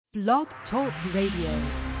Blog Talk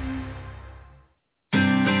Radio.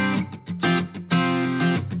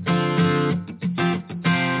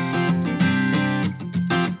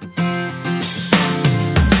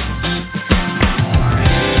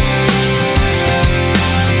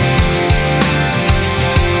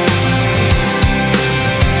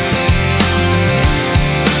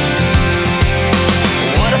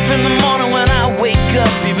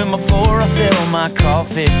 My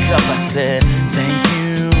coffee cup, I said,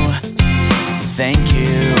 thank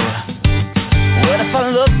you. What if I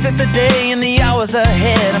looked at the day and the hours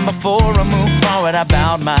ahead, and before I moved forward, I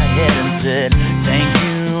bowed my head and said, thank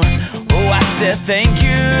you. Oh, I said, thank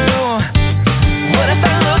you. What if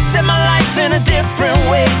I looked at my life in a different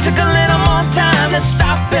way, took a little more time to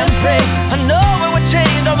stop and pray? I know it would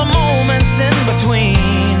change all the moments in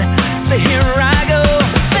between. So here I go.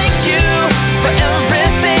 Thank you for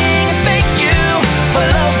everything. For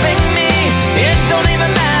loving me, it don't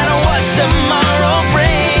even matter what tomorrow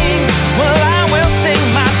brings. Well, I will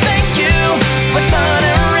sing my thank you for sun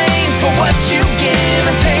and rain, for what you give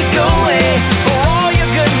and take away, for all your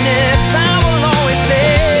goodness. I will always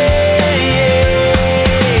say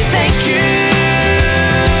thank you.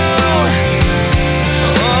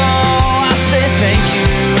 Oh, I say thank you.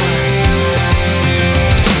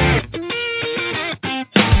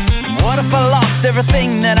 What if I lost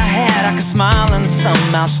everything that I had? I could smile and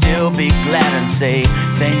somehow still be glad and say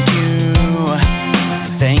thank you,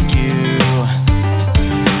 thank you.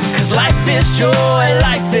 'Cause life is joy,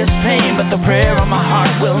 life is pain, but the prayer on my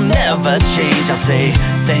heart will never change. I'll say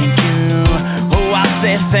thank you, oh, I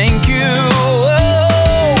say thank you.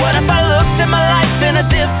 Oh, what if I looked at my life in a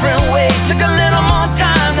different way, took a little more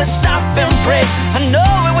time to stop and pray? I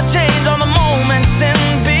know it would change all the moments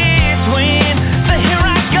in between. So here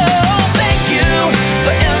I go, thank you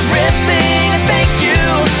for everything. Thank you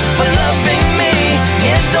for loving me.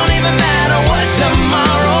 It don't even matter what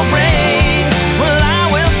tomorrow brings. Well, I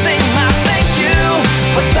will sing my thank you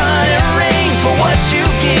for sun and rain, for what you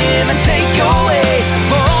give and take away,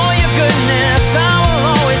 for all your goodness. I will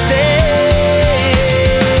always say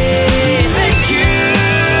thank you.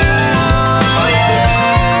 Oh, yeah.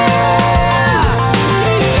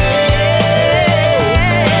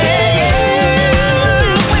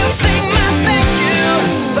 I will sing my thank you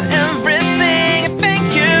for everything.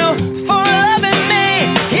 Thank you for loving me.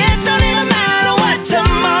 It don't even matter what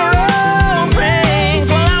tomorrow brings.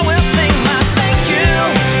 Well, I will sing my thank you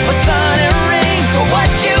for sun and rain, for what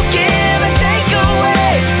you give and take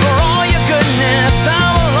away, for all your goodness. I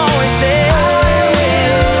will always say I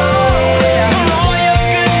will. For all your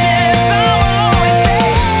goodness, I will always say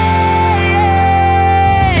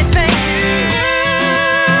thank you.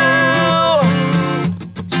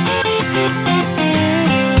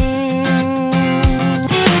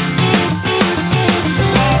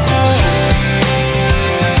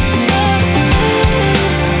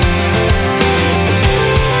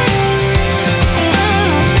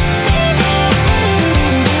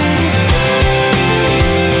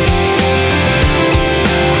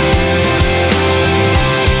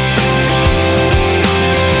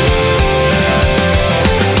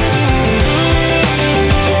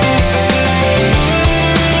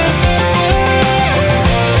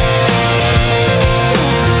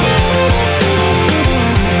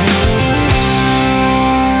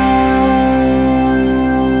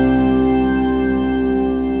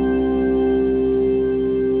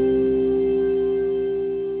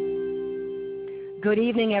 Good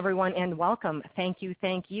evening, everyone, and welcome. Thank you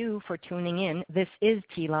for tuning in. This is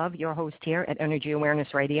T-Love, your host here at Energy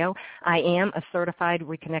Awareness Radio. I am a certified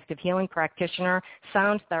reconnective healing practitioner,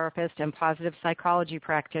 sound therapist, and positive psychology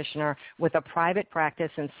practitioner with a private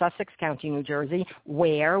practice in Sussex County, New Jersey,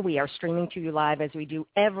 where we are streaming to you live as we do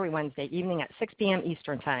every Wednesday evening at 6 p.m.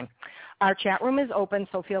 Eastern Time. Our chat room is open,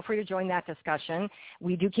 so feel free to join that discussion.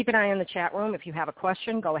 We do keep an eye on the chat room. If you have a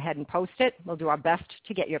question, go ahead and post it. We'll do our best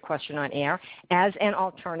to get your question on air. As an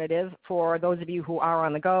alternative, for those of you who are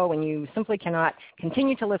on the go and you simply cannot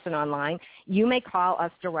continue to listen online, you may call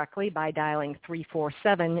us directly by dialing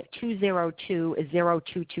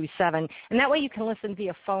 347-202-0227. And that way you can listen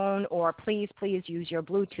via phone, or please use your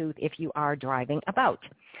Bluetooth if you are driving about.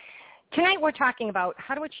 Tonight we're talking about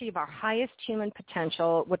how to achieve our highest human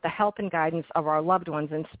potential with the help and guidance of our loved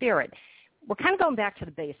ones in spirit. We're kind of going back to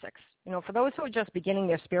the basics. You know, for those who are just beginning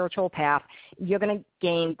their spiritual path, you're going to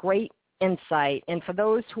gain great insight. And for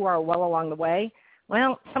those who are well along the way,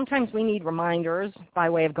 well, sometimes we need reminders by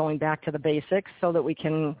way of going back to the basics so that we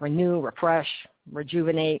can renew, refresh,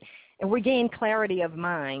 rejuvenate, and regain clarity of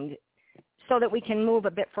mind so that we can move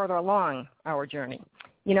a bit further along our journey.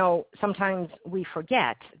 you know, sometimes we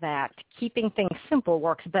forget that keeping things simple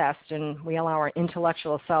works best, and we allow our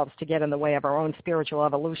intellectual selves to get in the way of our own spiritual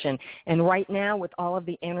evolution. And right now, with all of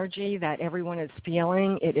the energy that everyone is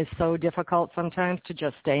feeling, it is so difficult sometimes to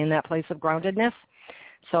just stay in that place of groundedness.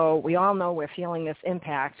 So we all know we're feeling this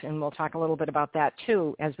impact, and we'll talk a little bit about that,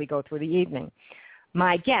 too, as we go through the evening.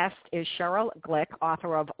 My guest is Sheryl Glick,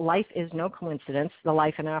 author of Life is No Coincidence, The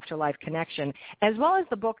Life and Afterlife Connection, as well as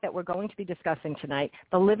the book that we're going to be discussing tonight,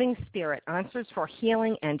 The Living Spirit, Answers for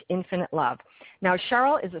Healing and Infinite Love. Now,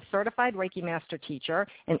 Sheryl is a certified Reiki master teacher,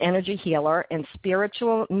 an energy healer, and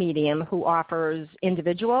spiritual medium who offers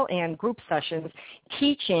individual and group sessions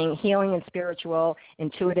teaching healing and spiritual,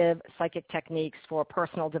 intuitive, psychic techniques for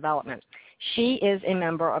personal development. She is a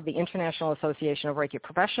member of the International Association of Reiki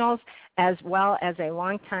Professionals, as well as a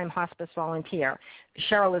longtime hospice volunteer.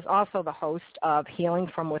 Sheryl is also the host of Healing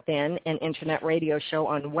from Within, an internet radio show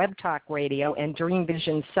on Web Talk Radio and Dream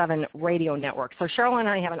Vision 7 radio network. So Sheryl and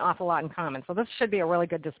I have an awful lot in common, so this should be a really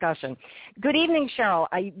good discussion. Good evening, Sheryl.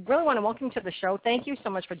 I really want to welcome you to the show. Thank you so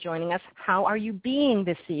much for joining us. How are you being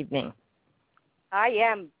this evening? I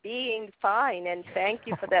am being fine, and thank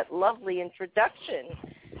you for that lovely introduction.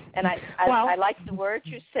 And I like the words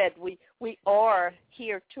you said. We are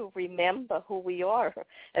here to remember who we are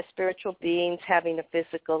as spiritual beings having a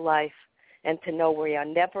physical life, and to know we are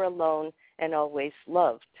never alone and always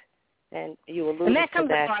loved. And you alluded to that. And that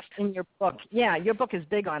comes across in your book. Yeah, your book is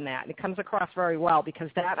big on that. It comes across very well because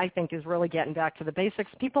that, I think, is really getting back to the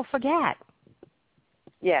basics. People forget.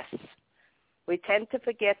 Yes. We tend to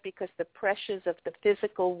forget because the pressures of the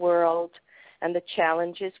physical world and the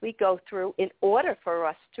challenges we go through, in order for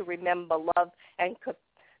us to remember love and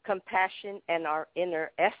compassion and our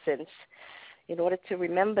inner essence, in order to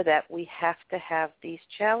remember that, we have to have these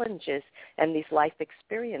challenges and these life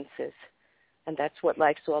experiences. And that's what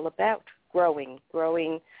life's all about, growing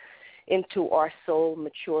into our soul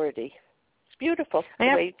maturity. It's beautiful the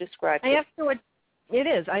way you described it. It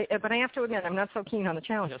is, but I have to admit, I'm not so keen on the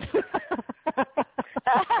challenges.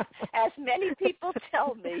 As many people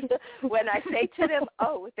tell me when I say to them,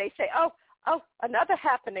 they say, another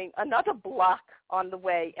happening, another block on the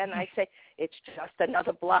way. And I say, it's just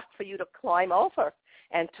another block for you to climb over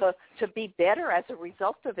and to be better as a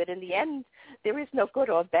result of it. In the end, there is no good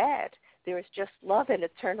or bad. There is just love and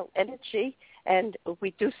eternal energy, and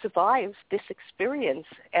we do survive this experience,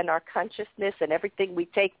 and our consciousness and everything we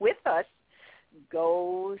take with us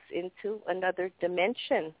goes into another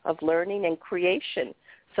dimension of learning and creation.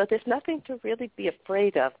 So there's nothing to really be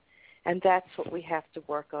afraid of, and that's what we have to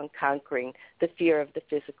work on, conquering the fear of the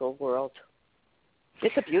physical world.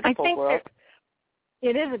 It's a beautiful world.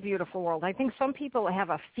 It is a beautiful world. I think some people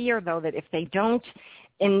have a fear, though, that if they don't,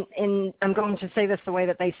 and I'm going to say this the way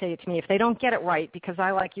that they say it to me, if they don't get it right, because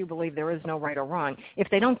I, like you, believe there is no right or wrong, if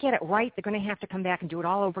they don't get it right, they're going to have to come back and do it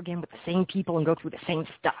all over again with the same people and go through the same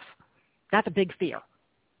stuff. That's a big fear.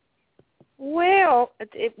 Well,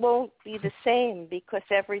 it won't be the same because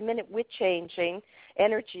every minute we're changing,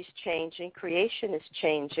 energy's changing, creation is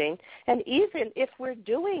changing, and even if we're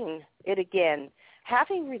doing it again,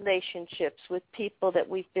 having relationships with people that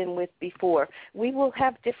we've been with before, we will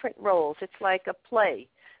have different roles. It's like a play.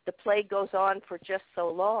 The play goes on for just so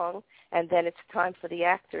long, and then it's time for the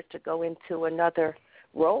actor to go into another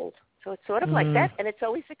role. So it's sort of like that, and it's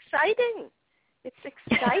always exciting. It's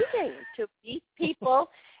exciting to meet people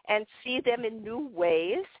and see them in new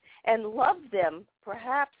ways and love them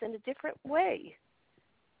perhaps in a different way.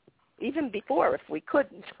 Even before, if we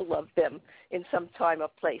couldn't love them in some time or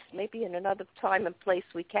place. Maybe in another time and place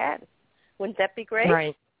we can. Wouldn't that be great?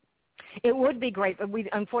 Right. It would be great, but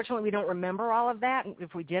unfortunately we don't remember all of that.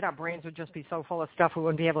 If we did, our brains would just be so full of stuff we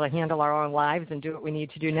wouldn't be able to handle our own lives and do what we need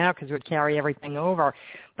to do now because we would carry everything over.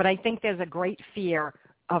 But I think there's a great fear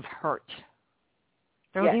of hurt.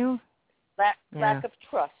 Don't you? Lack of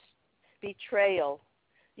trust, betrayal,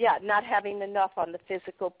 not having enough on the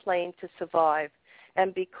physical plane to survive.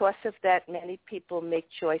 And because of that, many people make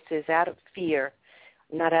choices out of fear,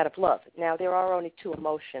 not out of love. Now, there are only two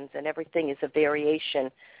emotions, and everything is a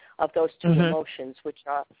variation of those two emotions, which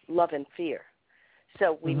are love and fear.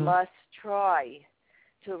 So we must try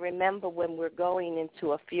to remember when we're going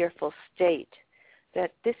into a fearful state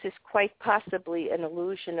that this is quite possibly an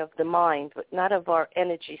illusion of the mind, but not of our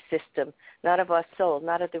energy system, not of our soul,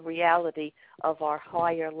 not of the reality of our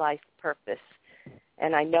higher life purpose.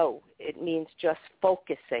 And I know it means just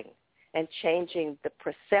focusing and changing the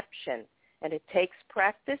perception. And it takes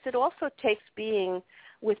practice. It also takes being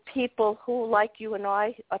with people who, like you and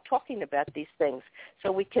I, are talking about these things.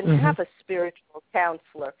 So we can have a spiritual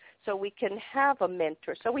counselor. So we can have a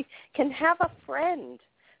mentor. So we can have a friend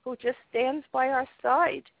who just stands by our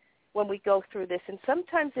side when we go through this. And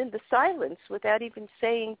sometimes in the silence, without even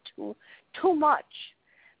saying too much,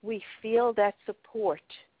 we feel that support,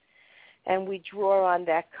 and we draw on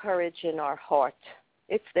that courage in our heart.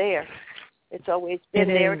 It's there. It's always been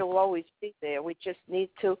there. It'll always be there. We just need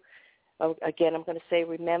to, again, I'm going to say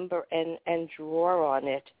remember and draw on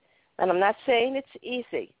it. And I'm not saying it's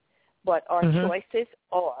easy, but our choices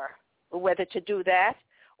are whether to do that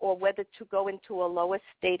or whether to go into a lower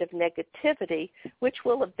state of negativity, which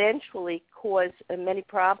will eventually cause many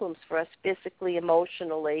problems for us physically,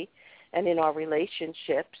 emotionally, and in our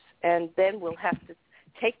relationships. And then we'll have to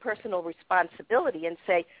take personal responsibility and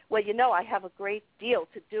say, well, I have a great deal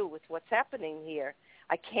to do with what's happening here.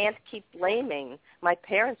 I can't keep blaming my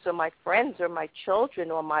parents or my friends or my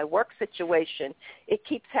children or my work situation. It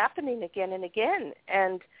keeps happening again and again,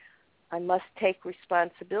 and I must take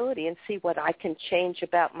responsibility and see what I can change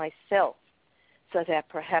about myself so that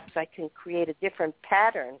perhaps I can create a different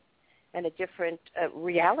pattern and a different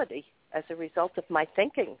reality as a result of my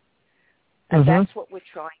thinking. And that's what we're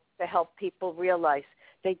trying to help people realize.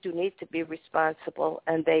 They do need to be responsible,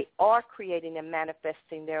 and they are creating and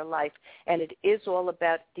manifesting their life, and it is all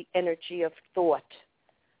about the energy of thought,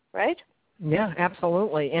 right? Yeah,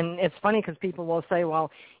 absolutely. And it's funny because people will say,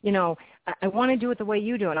 well, I want to do it the way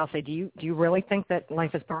you do. And I'll say, do you really think that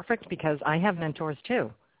life is perfect? Because I have mentors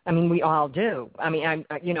too. I mean, we all do. I mean,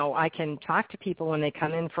 I can talk to people when they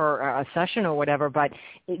come in for a session or whatever, but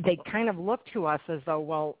they kind of look to us as though,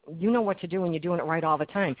 well, you know what to do and you're doing it right all the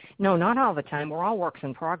time. No, not all the time. We're all works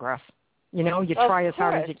in progress. You try as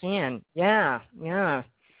hard as you can. Yeah.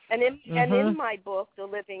 And in my book, The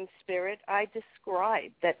Living Spirit, I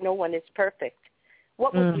describe that no one is perfect.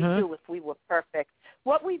 What would we do if we were perfect?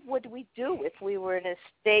 What would we do if we were in a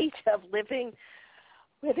state of living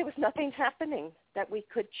where there was nothing happening that we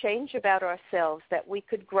could change about ourselves, that we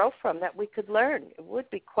could grow from, that we could learn? It would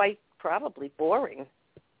be quite probably boring.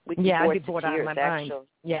 I'd be bored out of my mind.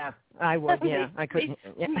 Yeah, I would. Yeah, I couldn't.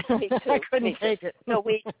 Me too. I couldn't take it. So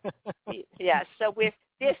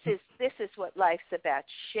this is what life's about: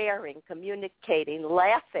 sharing, communicating,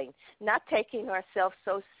 laughing, not taking ourselves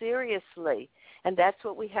so seriously, and that's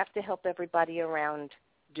what we have to help everybody around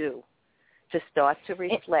do, to start to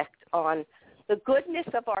reflect on the goodness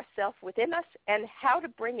of ourself within us and how to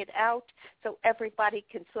bring it out so everybody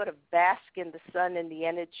can sort of bask in the sun and the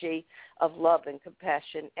energy of love and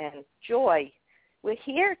compassion and joy. We're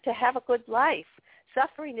here to have a good life.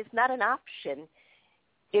 Suffering is not an option.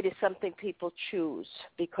 It is something people choose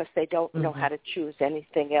because they don't know how to choose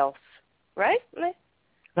anything else, right?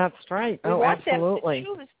 That's right. We want absolutely.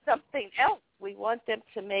 them to choose something else. We want them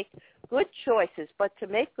to make good choices, but to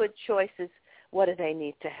make good choices, what do they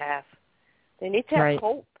need to have? They need to have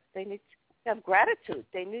hope. They need to have gratitude.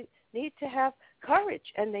 They need to have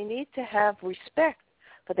courage, and they need to have respect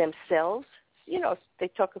for themselves.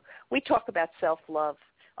 We talk about self-love,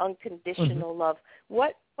 unconditional love.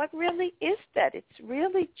 What really is that? It's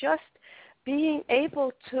really just being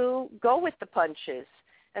able to go with the punches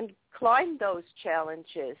and climb those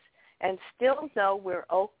challenges and still know we're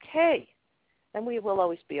okay, and we will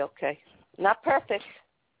always be okay. Not perfect.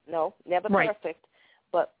 No, never perfect.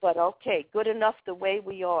 But okay, good enough the way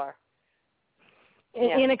we are.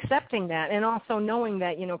 In accepting that, and also knowing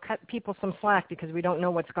that, cut people some slack because we don't know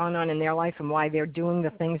what's going on in their life and why they're doing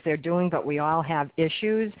the things they're doing, but we all have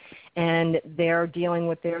issues, and they're dealing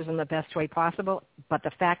with theirs in the best way possible. But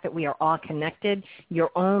the fact that we are all connected,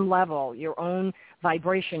 your own level, your own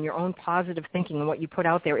vibration, your own positive thinking, and what you put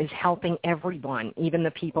out there is helping everyone, even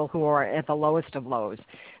the people who are at the lowest of lows.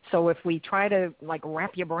 So if we try to,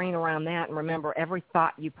 wrap your brain around that and remember every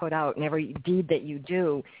thought you put out and every deed that you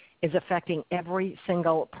do is affecting every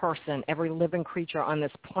single person, every living creature on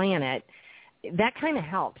this planet, that kind of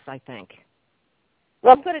helps, I think.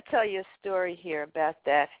 Well, I'm going to tell you a story here about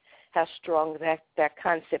that, how strong that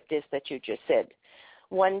concept is that you just said.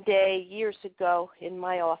 One day, years ago, in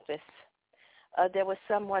my office, there was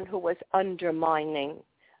someone who was undermining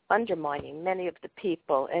many of the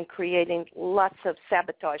people and creating lots of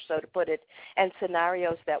sabotage, so to put it, and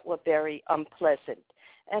scenarios that were very unpleasant.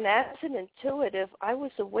 And as an intuitive, I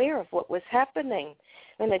was aware of what was happening,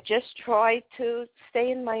 and I just tried to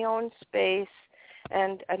stay in my own space,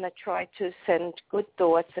 and I tried to send good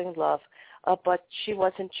thoughts and love, but she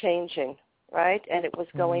wasn't changing, right? And it was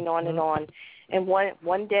going on and on. And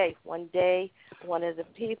one day, one of the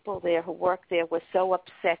people there who worked there was so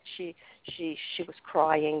upset she was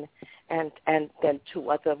crying, and then two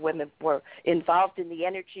other women were involved in the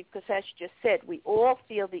energy because, as you just said, we all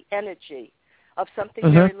feel the energy of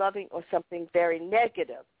something very loving or something very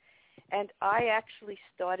negative. And I actually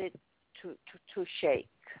started to shake.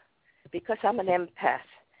 because I'm an empath,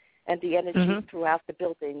 and the energy throughout the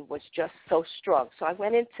building was just so strong. So I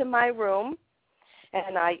went into my room,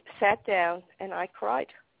 and I sat down, and I cried.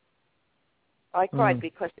 I cried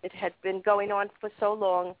because it had been going on for so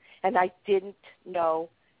long, and I didn't know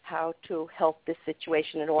how to help this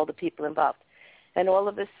situation and all the people involved. And all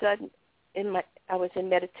of a sudden, I was in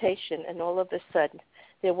meditation, and all of a sudden,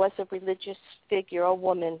 there was a religious figure, a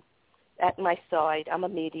woman, at my side. I'm a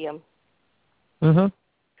medium.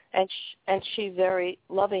 And she very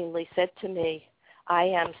lovingly said to me, I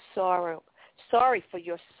am sorry for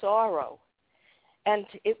your sorrow, and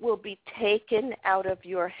it will be taken out of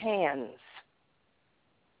your hands.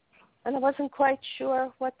 And I wasn't quite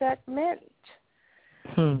sure what that meant.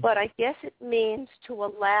 But I guess it means to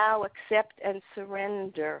allow, accept, and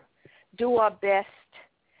surrender, do our best,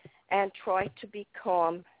 and try to be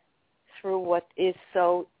calm through what is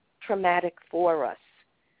so traumatic for us.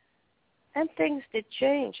 And things did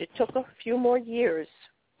change. It took a few more years.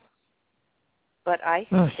 But I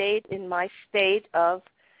stayed in my state of,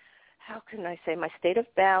 how can I say, my state of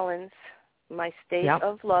balance, my state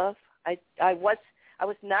of love. I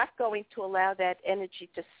was not going to allow that energy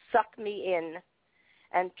to suck me in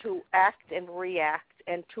and to act and react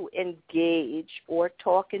and to engage or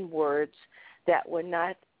talk in words that were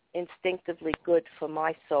not instinctively good for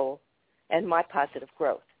my soul and my positive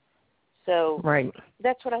growth. So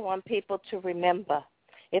that's what I want people to remember.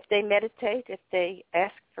 If they meditate, if they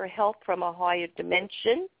ask for help from a higher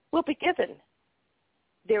dimension, will be given.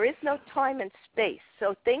 There is no time and space,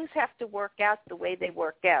 so things have to work out the way they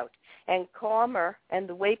work out. And karma and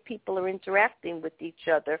the way people are interacting with each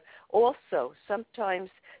other also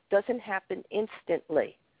sometimes doesn't happen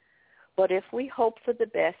instantly. But if we hope for the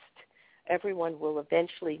best, everyone will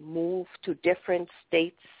eventually move to different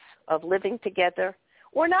states of living together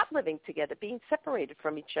or not living together, being separated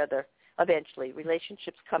from each other eventually.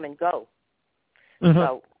 Relationships come and go.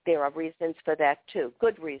 So there are reasons for that too,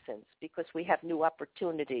 good reasons, because we have new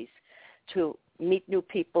opportunities to meet new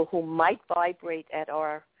people who might vibrate at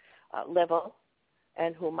our level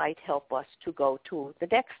and who might help us to go to the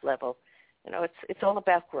next level. You know, it's all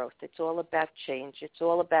about growth. It's all about change. It's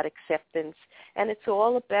all about acceptance. And it's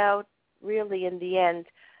all about, really, in the end,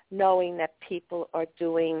 knowing that people are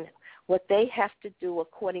doing what they have to do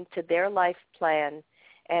according to their life plan.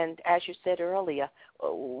 And as you said earlier,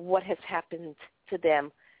 what has happened to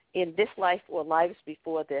them in this life or lives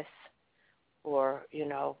before this, or, you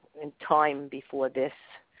know, in time before this,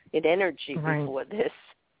 in energy before this,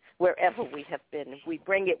 wherever we have been. We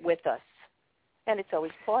bring it with us, and it's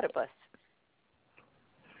always part of us.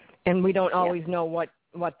 And we don't always know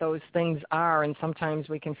what those things are, and sometimes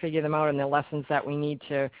we can figure them out in the lessons that we need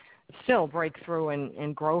to still break through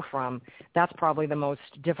and grow from. That's probably the most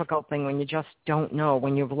difficult thing, when you just don't know,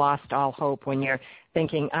 when you've lost all hope, when you're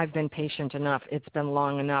thinking, I've been patient enough, it's been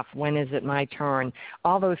long enough, when is it my turn?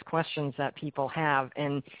 All those questions that people have,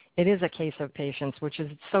 and it is a case of patience, which is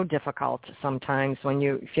so difficult sometimes when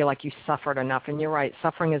you feel like you suffered enough. And you're right,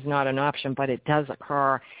 suffering is not an option, but it does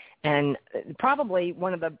occur. And probably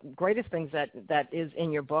one of the greatest things that is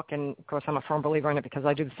in your book, and of course I'm a firm believer in it because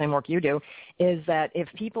I do the same work you do, is that if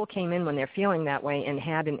people came in when they're feeling that way and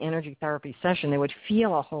had an energy therapy session, they would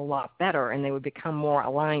feel a whole lot better and they would become more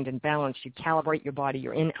aligned and balanced. You calibrate your body,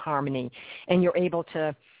 you're in harmony, and you're able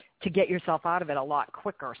to get yourself out of it a lot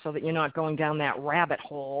quicker so that you're not going down that rabbit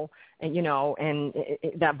hole, and, you know, and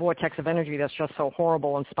that vortex of energy that's just so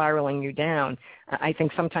horrible and spiraling you down. I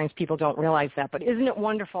think sometimes people don't realize that. But isn't it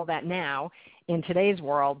wonderful that now, in today's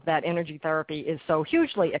world, that energy therapy is so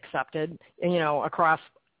hugely accepted, you know, across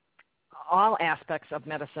all aspects of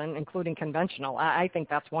medicine, including conventional. I think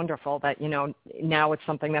that's wonderful that, you know, now it's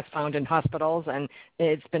something that's found in hospitals, and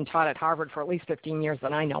it's been taught at Harvard for at least 15 years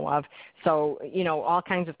that I know of. So, you know, all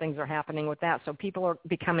kinds of things are happening with that. So people are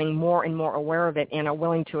becoming more and more aware of it and are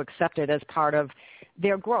willing to accept it as part of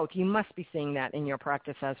their growth. You must be seeing that in your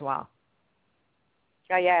practice as well.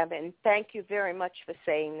 I am, and thank you very much for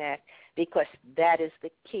saying that, because that is the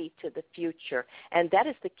key to the future, and that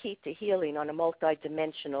is the key to healing on a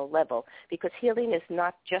multidimensional level, because healing is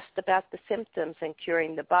not just about the symptoms and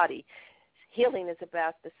curing the body. Healing is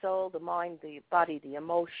about the soul, the mind, the body, the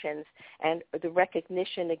emotions, and the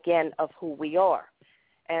recognition, again, of who we are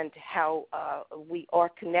and how we are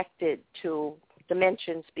connected to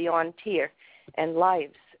dimensions beyond here and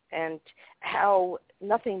lives, and how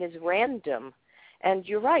nothing is random. And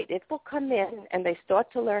you're right, it will come in and they start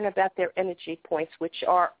to learn about their energy points, which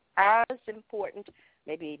are as important,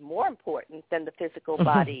 maybe more important than the physical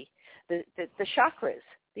body, the chakras,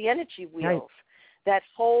 the energy wheels that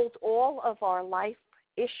hold all of our life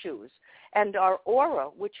issues, and our aura,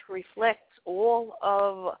 which reflects all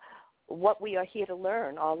of what we are here to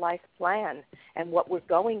learn, our life plan, and what we're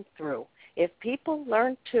going through. If people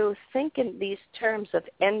learn to think in these terms of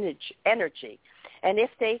energy, and if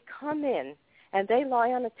they come in and they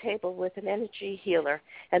lie on a table with an energy healer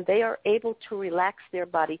and they are able to relax their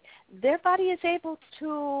body is able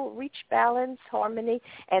to reach balance, harmony,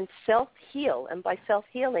 and self-heal. And by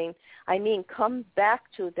self-healing, I mean come back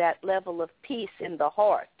to that level of peace in the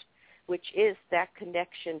heart, which is that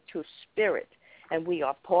connection to spirit. And we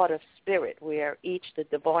are part of spirit. We are each the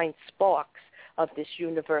divine sparks of this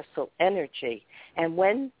universal energy. And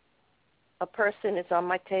when a person is on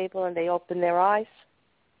my table and they open their eyes,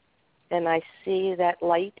 and I see that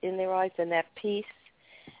light in their eyes and that peace,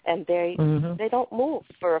 and they don't move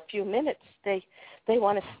for a few minutes. They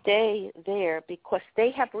want to stay there because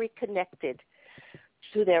they have reconnected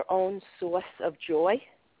to their own source of joy,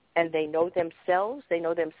 and they know themselves. They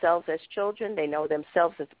know themselves as children. They know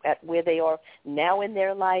themselves at where they are now in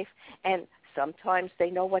their life, and sometimes they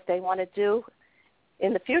know what they want to do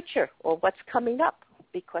in the future or what's coming up,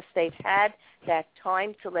 because they've had that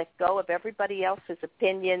time to let go of everybody else's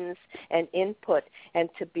opinions and input and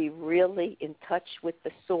to be really in touch with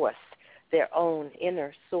the source, their own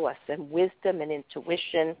inner source, and wisdom and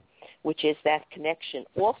intuition, which is that connection.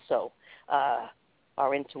 Also,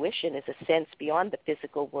 our intuition is a sense beyond the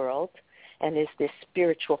physical world and is this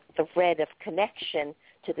spiritual thread of connection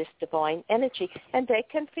to this divine energy, and they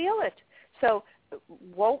can feel it. So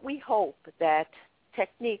won't we hope that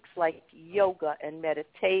techniques like yoga and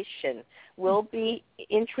meditation will be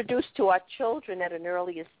introduced to our children at an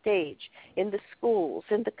earlier stage in the schools,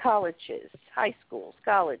 in the colleges, high schools,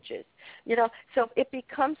 colleges, so it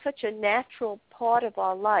becomes such a natural part of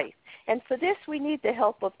our life. And for this, we need the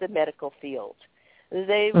help of the medical field.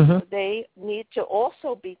 They need to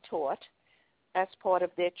also be taught, as part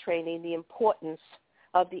of their training, the importance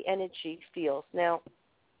of the energy fields. Now,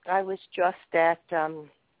 I was just at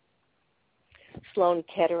Sloan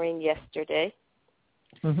Kettering yesterday.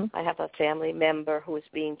 I have a family member who is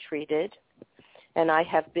being treated, and I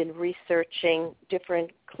have been researching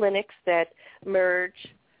different clinics that merge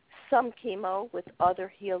some chemo with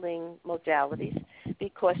other healing modalities,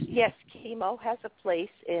 because yes, chemo has a place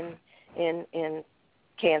in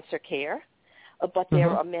cancer care, but there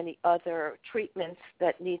are many other treatments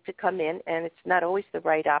that need to come in, and it's not always the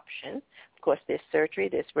right option. Of course, there's surgery,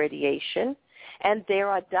 there's radiation, and there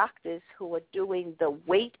are doctors who are doing the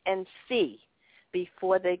wait and see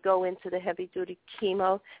before they go into the heavy-duty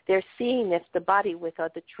chemo. They're seeing if the body with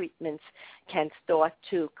other treatments can start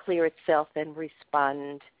to clear itself and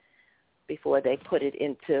respond before they put it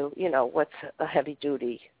into, what's a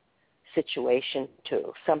heavy-duty situation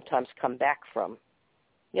to sometimes come back from.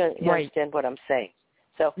 You understand what I'm saying?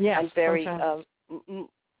 So yes, I'm very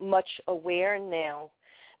much aware now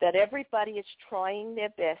that everybody is trying their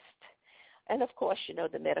best. And, of course,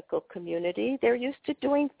 the medical community, they're used to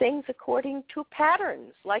doing things according to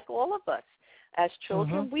patterns, like all of us. As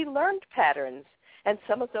children, we learned patterns, and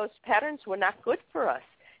some of those patterns were not good for us.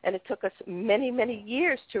 And it took us many, many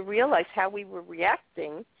years to realize how we were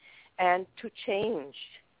reacting and to change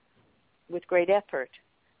with great effort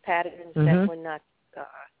patterns that were not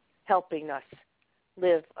helping us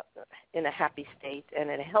live in a happy state and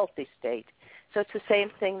in a healthy state. So it's the same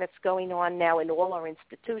thing that's going on now in all our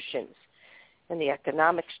institutions, in the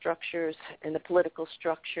economic structures, in the political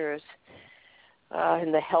structures,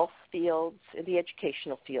 in the health fields, in the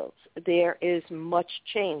educational fields. There is much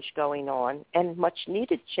change going on and much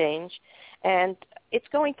needed change, and it's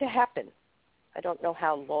going to happen. I don't know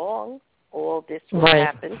how long all this will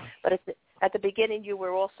happen, but at the beginning you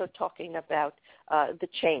were also talking about the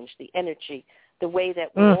change, the energy, the way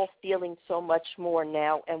that we're all feeling so much more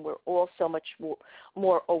now, and we're all so much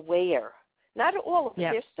more aware. Not all of it.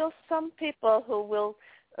 There's still some people who will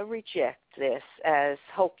reject this as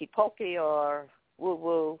hokey-pokey or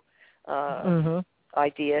woo-woo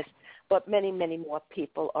ideas, but many, many more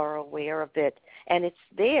people are aware of it. And it's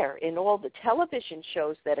there in all the television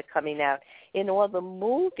shows that are coming out, in all the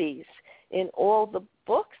movies, in all the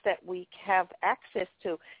books that we have access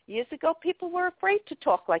to. Years ago, people were afraid to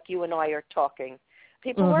talk like you and I are talking.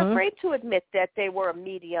 People were afraid to admit that they were a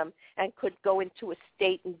medium and could go into a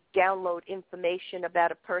state and download information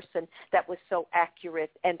about a person that was so accurate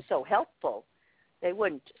and so helpful. They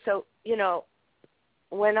wouldn't. So,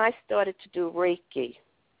 when I started to do Reiki,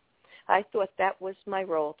 I thought that was my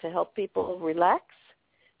role, to help people relax,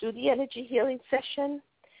 do the energy healing session,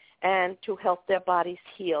 and to help their bodies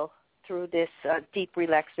heal through this deep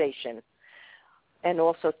relaxation, and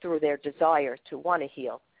also through their desire to want to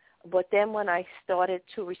heal. But then when I started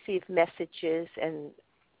to receive messages, and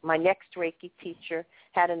my next Reiki teacher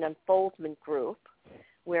had an unfoldment group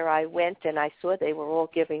where I went and I saw they were all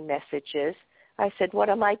giving messages. I said, what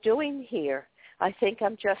am I doing here? I think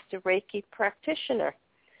I'm just a Reiki practitioner.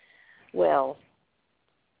 Well,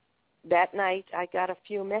 that night I got a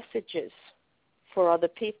few messages for other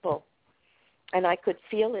people, and I could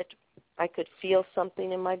feel it. I could feel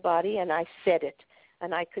something in my body, and I said it.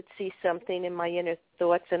 And I could see something in my inner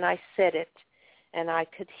thoughts, and I said it. And I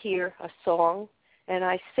could hear a song, and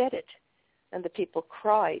I said it. And the people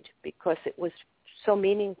cried because it was so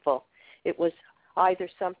meaningful. It was either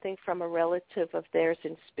something from a relative of theirs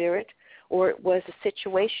in spirit, or it was a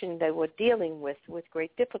situation they were dealing with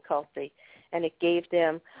great difficulty. And it gave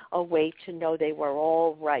them a way to know they were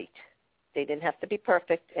all right. They didn't have to be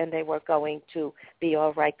perfect, and they were going to be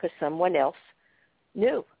all right because someone else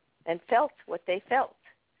knew and felt what they felt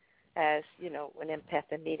as, an empath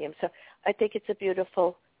and medium. So I think it's a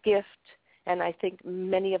beautiful gift, and I think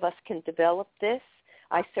many of us can develop this.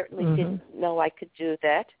 I certainly didn't know I could do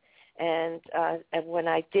that. And when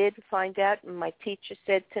I did find out, and my teacher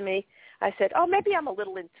said to me, I said, maybe I'm a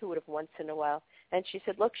little intuitive once in a while. And she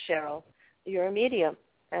said, look, Sheryl, you're a medium,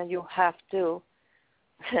 and you have to,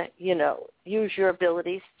 use your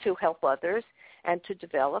abilities to help others and to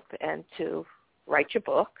develop and to write your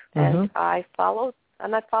book. And I followed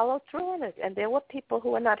through on it. And there were people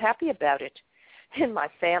who were not happy about it in my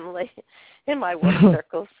family, in my work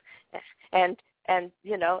circles. And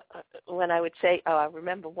when I would say, I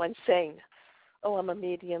remember one saying, I'm a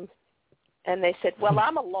medium. And they said, well,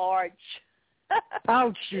 I'm a large.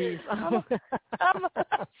 Oh, jeez.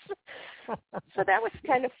 So that was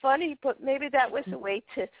kind of funny, but maybe that was a way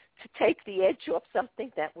to take the edge off something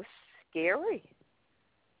that was scary.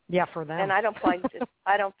 Yeah, for them. And I don't find it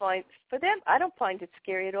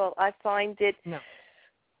scary at all. I find it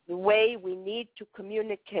the way we need to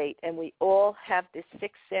communicate, and we all have this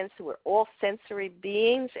sixth sense. We're all sensory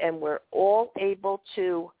beings, and we're all able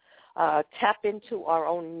to tap into our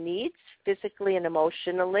own needs physically and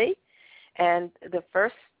emotionally. And the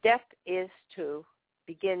first step is to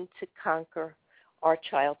begin to conquer our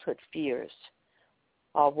childhood fears,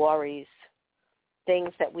 our worries,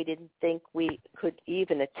 things that we didn't think we could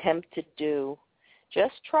even attempt to do.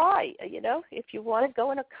 Just try, if you want to go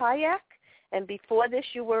in a kayak, and before this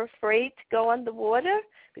you were afraid to go underwater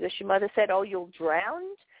because your mother said, you'll drown.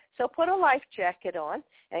 So put a life jacket on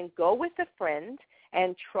and go with a friend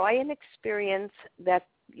and try an experience that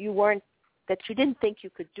you didn't think you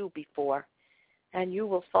could do before. And you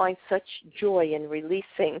will find such joy in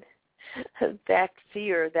releasing that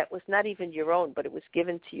fear that was not even your own, but it was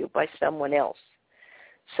given to you by someone else.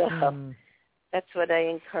 So that's what I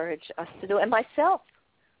encourage us to do. And myself,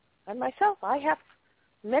 I have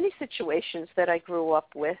many situations that I grew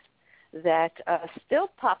up with that still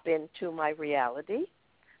pop into my reality,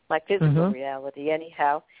 my physical reality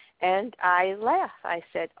anyhow, and I laugh. I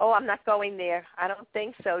said, I'm not going there. I don't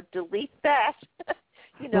think so. Delete that.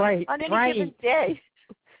 On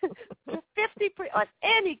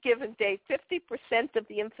any given day, 50% of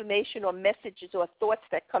the information or messages or thoughts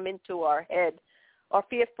that come into our head are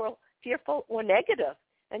fearful or negative.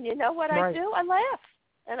 And you know what I do? I laugh.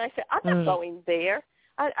 And I say, I'm not going there.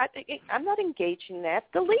 I'm not engaging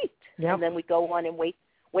that. Delete. Yep. And then we go on and wait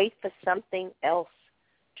for something else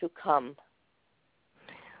to come.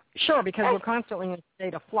 Sure, because we're constantly in a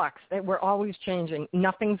state of flux. We're always changing.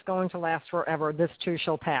 Nothing's going to last forever. This too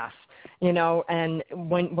shall pass. And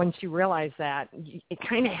once you realize that, it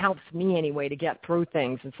kind of helps me anyway to get through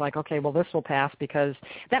things. It's like, okay, well, this will pass because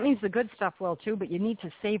that means the good stuff will too, but you need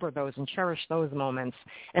to savor those and cherish those moments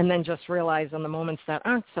and then just realize on the moments that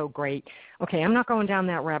aren't so great, okay, I'm not going down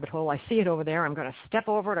that rabbit hole. I see it over there. I'm going to step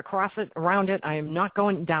over it, across it, around it. I am not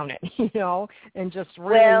going down it, and just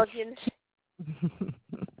really...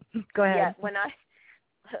 Go ahead.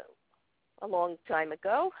 Yeah, a long time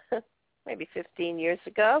ago, maybe 15 years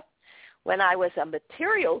ago, when I was a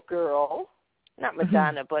material girl, not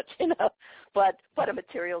Madonna, but a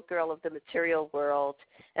material girl of the material world,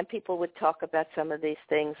 and people would talk about some of these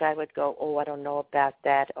things, I would go, I don't know about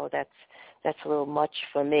that. That's a little much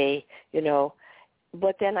for me,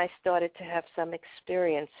 But then I started to have some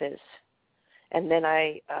experiences, and then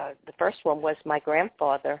the first one was my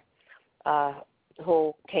grandfather,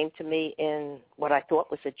 who came to me in what I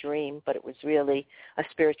thought was a dream, but it was really a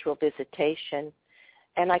spiritual visitation.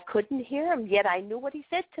 And I couldn't hear him, yet I knew what he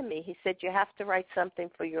said to me. He said, you have to write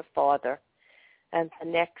something for your father. And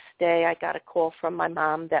the next day I got a call from my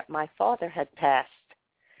mom that my father had passed.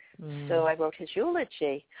 So I wrote his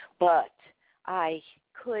eulogy. But I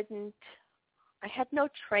had no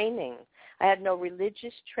training. I had no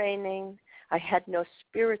religious training. I had no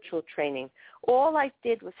spiritual training. All I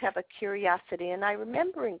did was have a curiosity. And I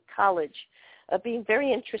remember in college being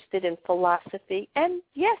very interested in philosophy and,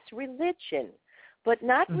 yes, religion, but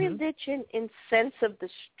not religion in sense of the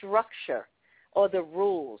structure or the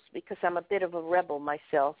rules, because I'm a bit of a rebel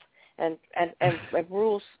myself, and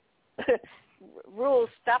rules rules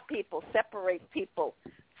stop people, separate people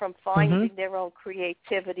from finding their own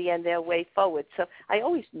creativity and their way forward. So I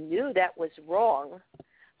always knew that was wrong,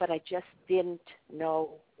 but I just didn't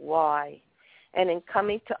know why. And in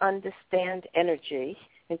coming to understand energy,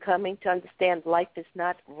 and coming to understand life is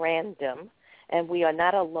not random, and we are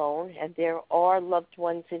not alone, and there are loved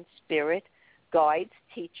ones in spirit, guides,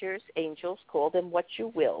 teachers, angels, call them what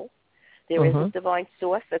you will. There is a divine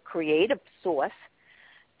source, a creative source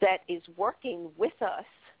that is working with us,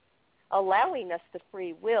 allowing us the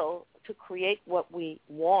free will to create what we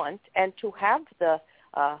want and to have the,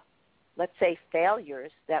 let's say,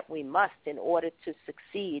 failures that we must in order to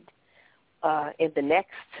succeed in the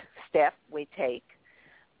next step we take.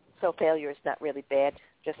 So failure is not really bad,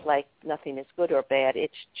 just like nothing is good or bad.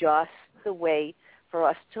 It's just the way for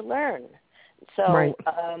us to learn. So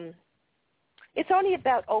it's only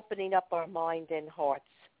about opening up our mind and hearts,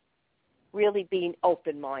 really being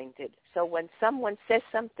open-minded. So when someone says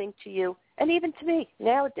something to you, and even to me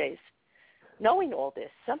nowadays, knowing all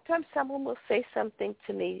this, sometimes someone will say something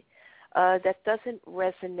to me that doesn't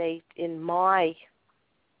resonate in my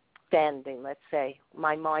standing, let's say,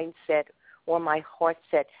 my mindset or my heart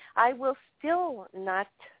set. I will still not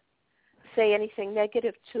say anything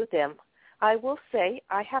negative to them. I will say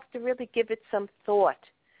I have to really give it some thought,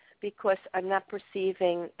 because I'm not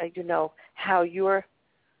perceiving, how you're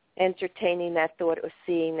entertaining that thought or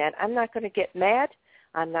seeing that. I'm not going to get mad.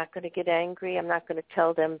 I'm not going to get angry. I'm not going to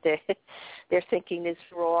tell them that their thinking is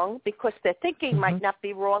wrong, because their thinking might not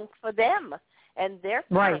be wrong for them and their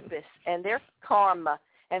purpose and their karma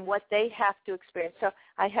and what they have to experience. So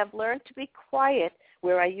I have learned to be quiet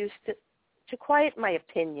where I used to quiet my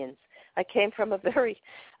opinions. I came from a very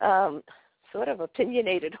sort of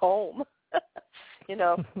opinionated home.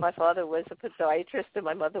 My father was a podiatrist and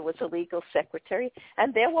my mother was a legal secretary,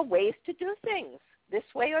 and there were ways to do things, this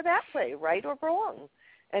way or that way, right or wrong.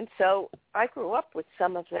 And so I grew up with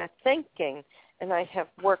some of that thinking, and I have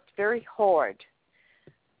worked very hard,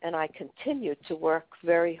 and I continue to work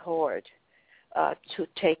very hard to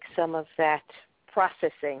take some of that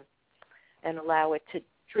processing and allow it to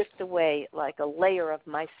drift away like a layer of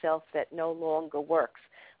myself that no longer works.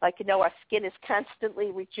 Like, our skin is constantly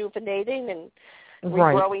rejuvenating and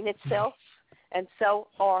regrowing itself, and so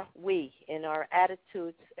are we in our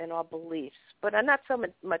attitudes and our beliefs. But not so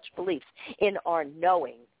much beliefs, in our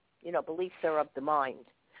knowing. Beliefs are of the mind,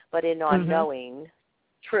 but in our knowing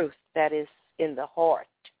truth that is in the heart.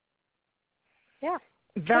 Yeah.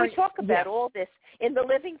 So we talk about all this. In the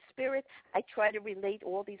Living Spirit, I try to relate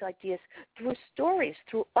all these ideas through stories,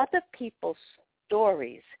 through other people's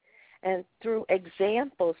stories, and through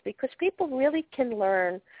examples, because people really can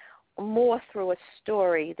learn more through a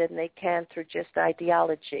story than they can through just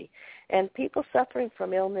ideology. And people suffering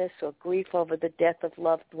from illness or grief over the death of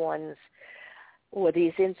loved ones or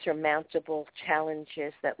these insurmountable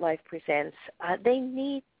challenges that life presents, they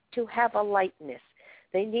need to have a lightness.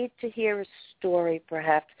 They need to hear a story,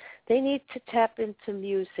 perhaps. They need to tap into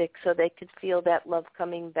music so they can feel that love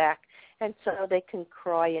coming back, and so they can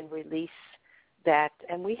cry and release that.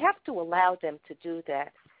 And we have to allow them to do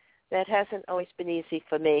that. That hasn't always been easy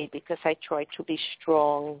for me, because I try to be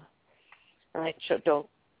strong. I don't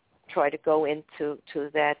try to go into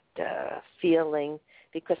that feeling,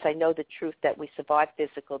 because I know the truth that we survive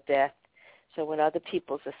physical death. So when other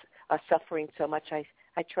people are suffering so much, I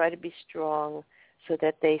try to be strong so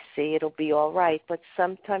that they see it'll be all right. But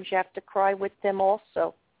sometimes you have to cry with them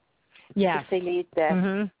also. Yes. If they need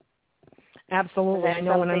that. Absolutely. I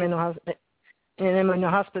know when I'm in a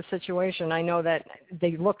hospice situation, I know that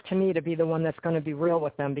they look to me to be the one that's going to be real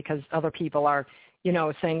with them, because other people are,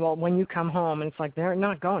 saying, well, when you come home, and it's like, they're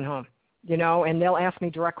not going home, and they'll ask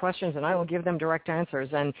me direct questions and I will give them direct answers.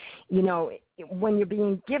 And, when you're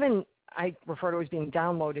being given, I refer to it as being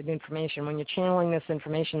downloaded information, when you're channeling this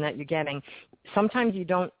information that you're getting, sometimes you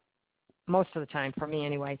don't, most of the time, for me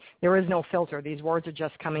anyway, there is no filter. These words are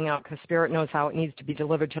just coming out because Spirit knows how it needs to be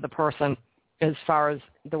delivered to the person, as far as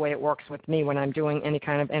the way it works with me when I'm doing any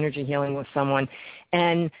kind of energy healing with someone.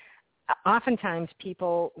 And oftentimes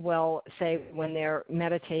people will say, when they're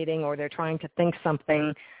meditating or they're trying to think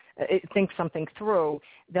something through,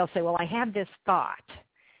 they'll say, well, I had this thought.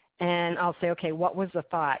 And I'll say, okay, what was the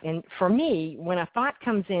thought? And for me, when a thought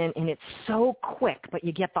comes in and it's so quick, but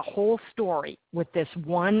you get the whole story with this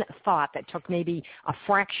one thought that took maybe a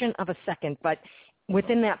fraction of a second, but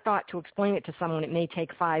within that thought to explain it to someone, it may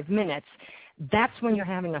take 5 minutes. That's when you're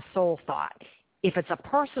having a soul thought. if it's a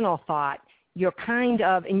personal thought, you're kind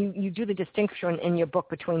of, and you do the distinction in your book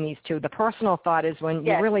between these two. The personal thought is when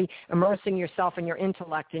you're really immersing yourself in your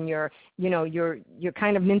intellect, and you're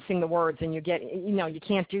kind of mincing the words, and you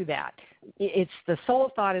can't do that. It's the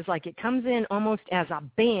soul thought is like it comes in almost as a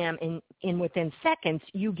bam, and within seconds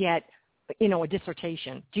you get, a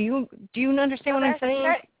dissertation. Do you understand what I'm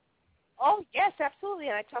saying? Oh, yes, absolutely,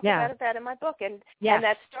 and I talk about that in my book. And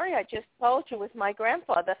that story I just told you with my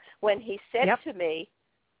grandfather, when he said to me,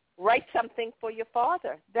 write something for your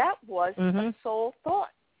father. That was a soul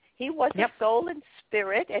thought. He was a soul and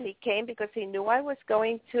spirit, and he came because he knew I was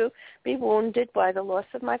going to be wounded by the loss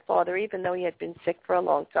of my father, even though he had been sick for a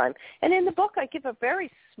long time. And in the book, I give a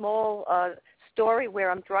very small story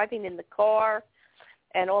where I'm driving in the car,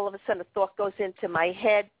 and all of a sudden a thought goes into my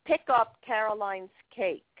head, pick up Caroline's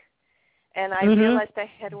cake. And I realized I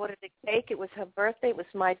had ordered a cake. It was her birthday. It was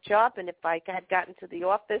my job. And if I had gotten to the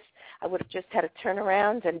office, I would have just had to turn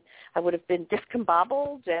around, and I would have been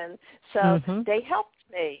discombobulated. And so they helped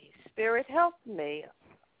me. Spirit helped me,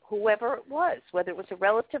 whoever it was, whether it was a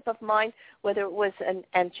relative of mine, whether it was an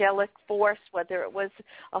angelic force, whether it was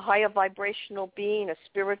a higher vibrational being, a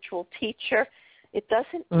spiritual teacher. It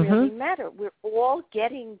doesn't really matter. We're all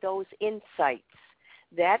getting those insights.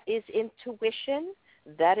 That is intuition.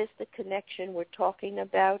 That is the connection we're talking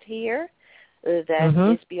about here. That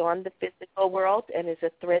is beyond the physical world and is a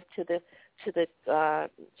thread to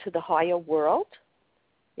the higher world.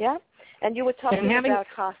 Yeah, and you were talking about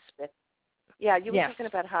hospice. Yeah, you were talking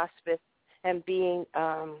about hospice and being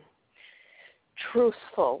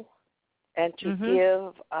truthful and to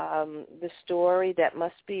give the story that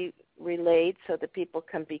must be relayed so that people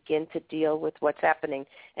can begin to deal with what's happening.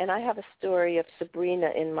 And I have a story of Sabrina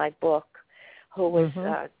in my book, who was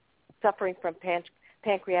suffering from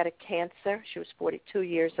pancreatic cancer. She was 42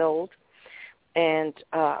 years old. And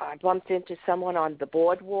I bumped into someone on the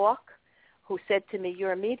boardwalk who said to me,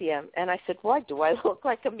 you're a medium. And I said, why? Do I look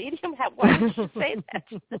like a medium? Why did you say that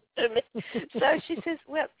to me? So she says,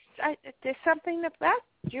 well, there's something about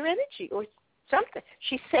your energy or something.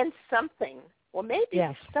 She sensed something. Or maybe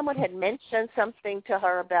someone had mentioned something to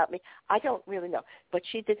her about me. I don't really know. But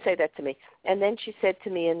she did say that to me. And then she said to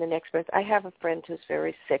me in the next breath, I have a friend who's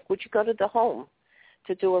very sick. Would you go to the home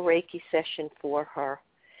to do a Reiki session for her?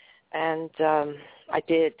 And I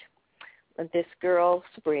did. And this girl,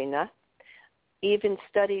 Sabrina, even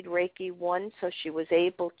studied Reiki 1, so she was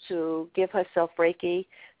able to give herself Reiki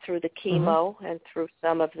through the chemo and through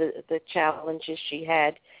some of the challenges she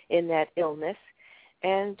had in that illness.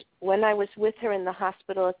 And when I was with her in the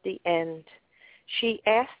hospital at the end, she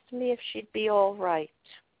asked me if she'd be all right.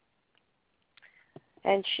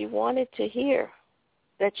 And she wanted to hear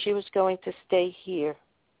that she was going to stay here.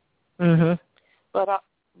 But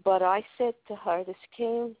I said to her,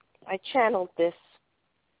 I channeled this,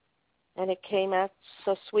 and it came out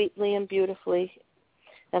so sweetly and beautifully.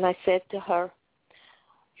 And I said to her,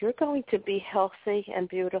 you're going to be healthy and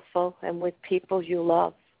beautiful and with people you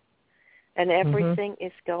love. And everything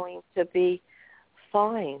is going to be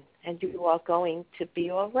fine, and you are going to be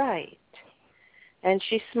all right. And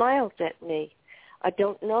she smiled at me. I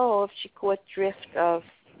don't know if she caught drift of,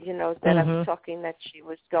 that I was talking that she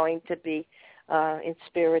was going to be in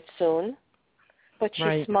spirit soon. But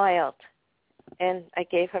she smiled, and I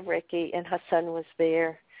gave her Reiki, and her son was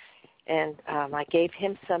there. And I gave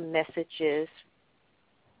him some messages,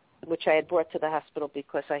 which I had brought to the hospital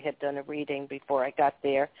because I had done a reading before I got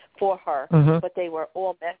there for her. But they were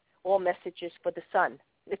all messages for the son,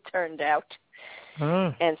 it turned out.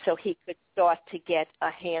 And so he could start to get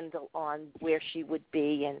a handle on where she would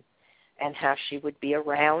be and how she would be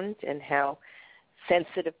around and how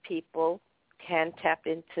sensitive people can tap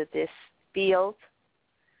into this field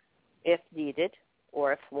if needed,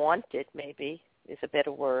 or if wanted, maybe is a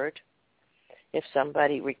better word. If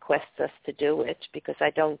somebody requests us to do it, because I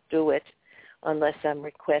don't do it unless I'm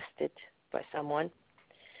requested by someone,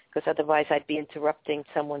 because otherwise I'd be interrupting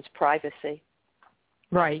someone's privacy.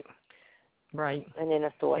 Right. And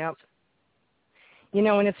inner thoughts. Yep.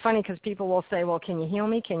 And it's funny because people will say, well, can you heal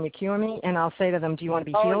me? Can you cure me? And I'll say to them, do you want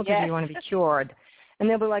to be healed or do you want to be cured? And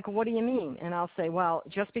they'll be like, what do you mean? And I'll say, well,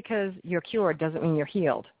 just because you're cured doesn't mean you're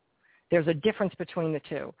healed. There's a difference between the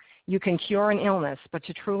two. You can cure an illness, but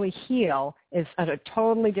to truly heal is at a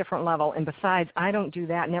totally different level. And besides, I don't do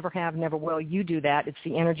that, never have, never will. You do that. It's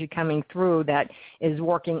the energy coming through that is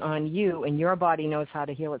working on you, and your body knows how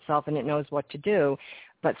to heal itself, and it knows what to do.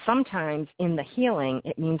 But sometimes in the healing,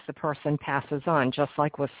 it means the person passes on, just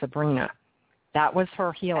like with Sabrina. That was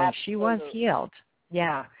her healing. Absolutely. She was healed.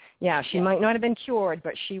 Yeah. She might not have been cured,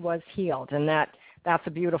 but she was healed, and that That's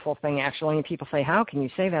a beautiful thing, actually. And people say, how can you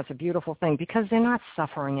say that's a beautiful thing? Because they're not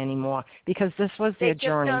suffering anymore, because this was their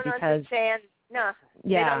journey. They don't understand. No,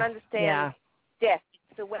 they don't understand death.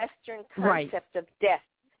 It's the Western concept of death,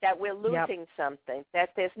 that we're losing something, that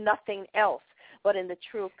there's nothing else. But in the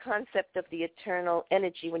true concept of the eternal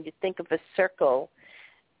energy, when you think of a circle,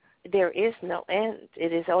 there is no end.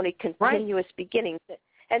 It is only continuous beginning.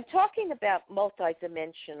 And talking about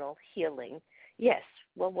multidimensional healing, yes,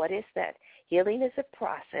 well, what is that? Healing is a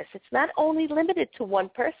process. It's not only limited to one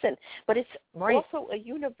person, but it's also a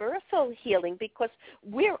universal healing, because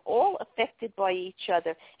we're all affected by each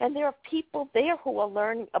other. And there are people there who are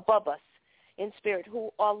learning above us in spirit,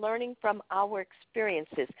 who are learning from our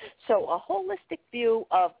experiences. So a holistic view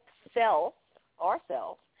of self,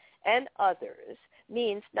 ourselves, and others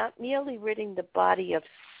means not merely ridding the body of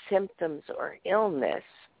symptoms or illness,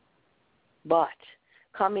 but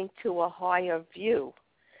coming to a higher view,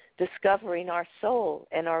 discovering our soul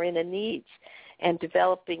and our inner needs, and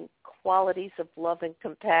developing qualities of love and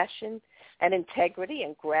compassion and integrity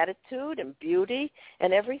and gratitude and beauty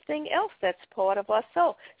and everything else that's part of our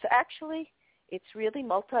soul. So actually, it's really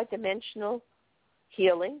multidimensional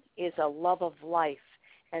healing is a love of life.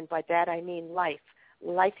 And by that I mean life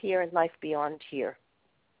here and life beyond here.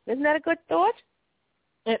 Isn't that a good thought?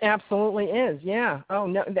 It absolutely is, yeah. Oh,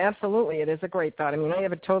 no, absolutely. It is a great thought. I mean, I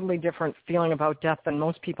have a totally different feeling about death than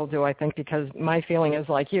most people do, I think, because my feeling is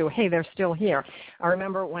like you. Hey, they're still here. I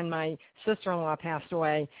remember when my sister-in-law passed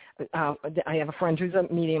away, I have a friend who's a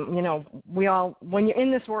medium. You know, we all, when you're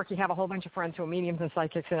in this work, you have a whole bunch of friends who are mediums and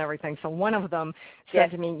psychics and everything. So one of them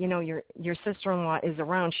said to me, you know, your sister-in-law is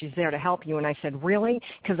around. She's there to help you. And I said, really?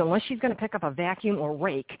 Because unless she's going to pick up a vacuum or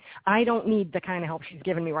rake, I don't need the kind of help she's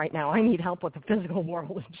giving me right now. I need help with the physical world.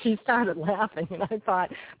 And she started laughing, and I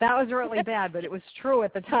thought that was really bad, but it was true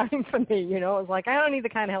at the time for me. You know, it was like, I don't need the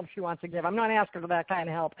kind of help she wants to give. I'm not asking for that kind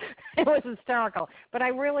of help. It was hysterical. But I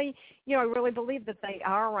really believe that they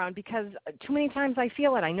are around, because too many times I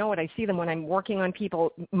feel it. I know it. I see them when I'm working on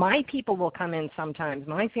people. My people will come in sometimes.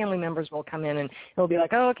 My family members will come in, and it'll be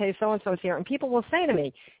like, oh, okay, so-and-so's here. And people will say to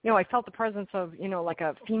me, you know, I felt the presence of, you know, like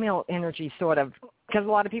a female energy sort of, because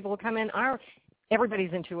a lot of people who come in are,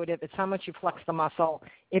 everybody's intuitive. It's how much you flex the muscle.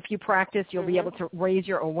 If you practice, you'll be able to raise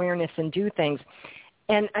your awareness and do things.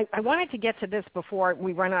 And I wanted to get to this before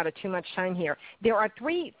we run out of too much time here. There are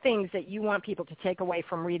 3 things that you want people to take away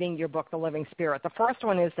from reading your book, The Living Spirit. The first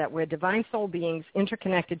one is that we're divine soul beings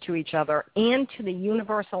interconnected to each other and to the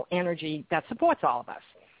universal energy that supports all of us.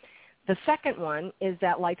 The second one is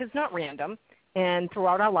that life is not random. And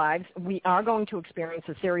throughout our lives, we are going to experience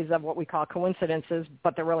a series of what we call coincidences,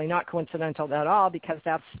 but they're really not coincidental at all, because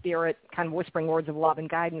that's spirit kind of whispering words of love and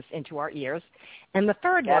guidance into our ears. And the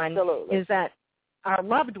third one is that our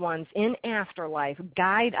loved ones in afterlife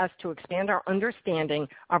guide us to expand our understanding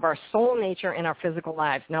of our soul nature in our physical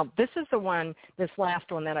lives. Now, this is the one, this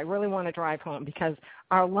last one, that I really want to drive home, because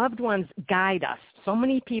our loved ones guide us. So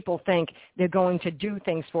many people think they're going to do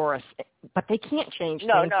things for us, but they can't change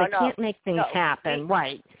things. They can't make things happen.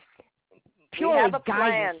 Right. Purely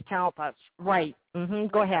guidance to help us. Right.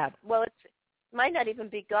 Go ahead. Well, it might not even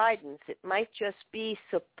be guidance. It might just be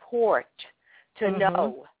support to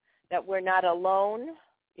know that we're not alone,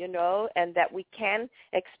 you know, and that we can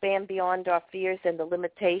expand beyond our fears and the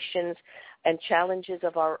limitations and challenges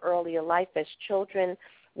of our earlier life as children,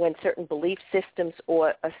 when certain belief systems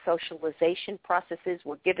or socialization processes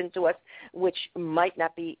were given to us, which might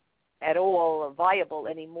not be at all viable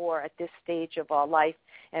anymore at this stage of our life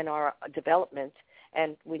and our development,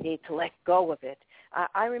 and we need to let go of it.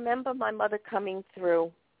 I remember my mother coming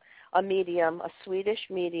through a medium, a Swedish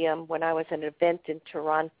medium, when I was at an event in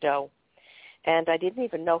Toronto, and I didn't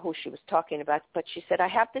even know who she was talking about, but she said, I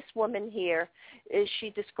have this woman here.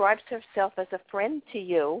 She describes herself as a friend to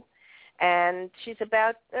you, and she's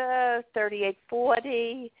about 38,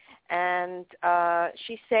 40, and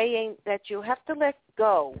she's saying that you have to let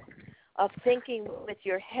go of thinking with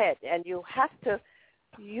your head, and you have to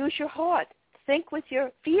use your heart. Think with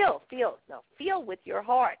your, feel with your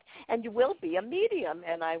heart, and you will be a medium.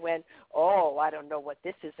 And I went, oh, I don't know what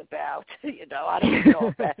this is about. You know, I don't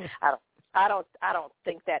know that. I don't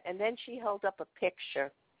think that. And then she held up a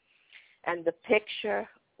picture, and the picture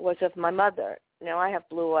was of my mother. Now, I have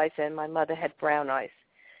blue eyes, and my mother had brown eyes.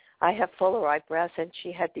 I have fuller eyebrows, and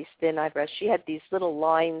she had these thin eyebrows. She had these little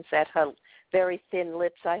lines at her very thin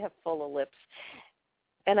lips. I have fuller lips.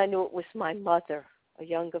 And I knew it was my mother, a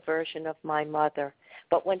younger version of my mother.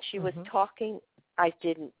 But when she was talking, I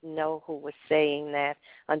didn't know who was saying that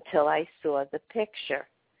until I saw the picture.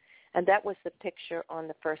 And that was the picture on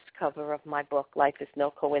the first cover of my book, Life is No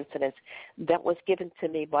Coincidence, that was given to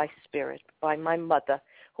me by Spirit, by my mother,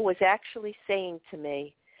 who was actually saying to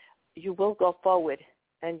me, you will go forward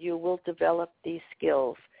and you will develop these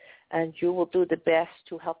skills and you will do the best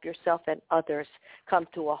to help yourself and others come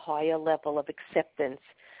to a higher level of acceptance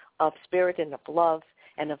of spirit and of love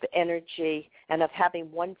and of energy and of having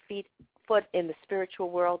one foot in the spiritual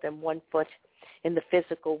world and one foot in the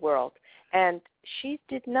physical world. And she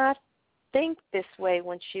did not think this way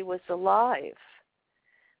when she was alive.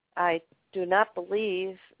 I do not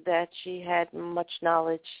believe that she had much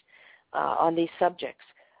knowledge on these subjects.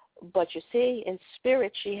 But you see, in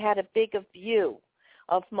spirit, she had a bigger view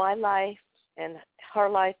of my life and her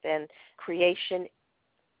life and creation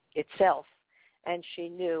itself. And she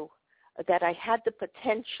knew that I had the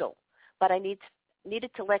potential, but I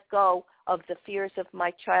needed to let go of the fears of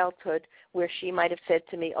my childhood, where she might have said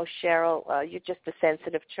to me, oh, Sheryl, you're just a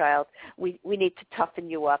sensitive child. We need to toughen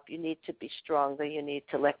you up. You need to be stronger. You need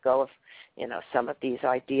to let go of, some of these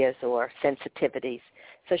ideas or sensitivities.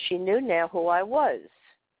 So she knew now who I was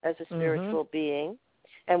as a spiritual being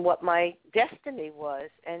and what my destiny was.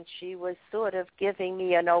 And she was sort of giving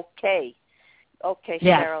me an okay,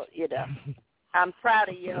 yes. Sheryl, I'm proud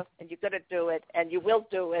of you, and you're going to do it, and you will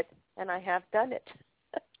do it, and I have done it.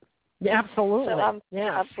 Yeah, absolutely. So I'm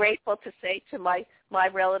grateful to say to my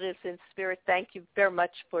relatives in spirit, thank you very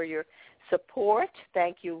much for your support.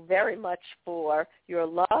 Thank you very much for your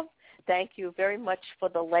love. Thank you very much for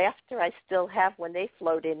the laughter I still have when they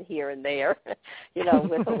float in here and there,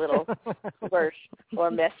 with a little verse or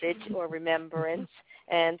message or remembrance.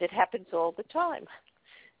 And it happens all the time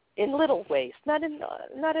in little ways, not in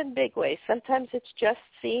big ways. Sometimes it's just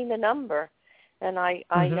seeing a number. And I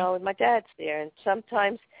know my dad's there. And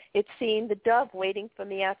sometimes it's seeing the dove waiting for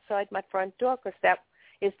me outside my front door, because that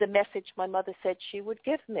is the message my mother said she would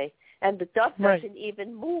give me. And the dove doesn't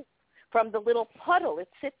even move from the little puddle.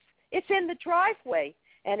 It's in the driveway,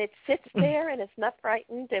 and it sits there, and it's not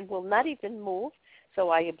frightened and will not even move. So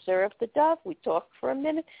I observe the dove. We talk for a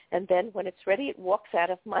minute, and then when it's ready, it walks out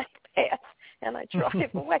of my path, and I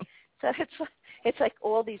drive away. So it's like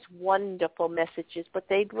all these wonderful messages, but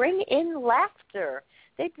they bring in laughter.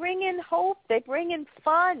 They bring in hope. They bring in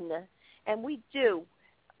fun, and we do.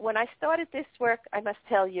 When I started this work, I must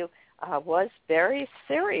tell you, I was very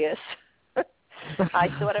serious. I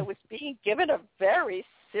thought I was being given a very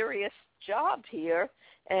serious job here,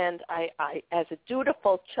 and I as a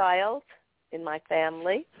dutiful child in my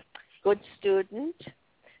family, good student,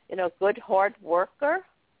 good hard worker,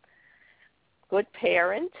 good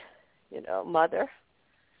parent, mother,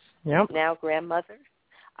 now grandmother.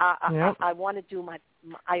 I want to do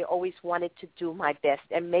I always wanted to do my best,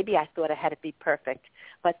 and maybe I thought I had to be perfect,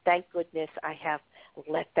 but thank goodness I have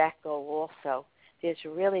let that go also. There's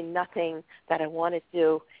really nothing that I want to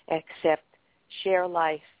do except share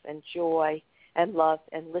life and joy and love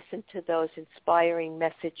and listen to those inspiring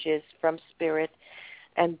messages from Spirit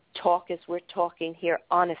and talk as we're talking here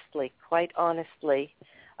honestly, quite honestly,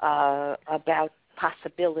 about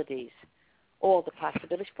possibilities, all the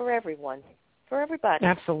possibilities for everyone, for everybody.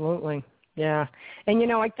 Absolutely. Yeah. And,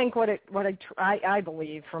 I think I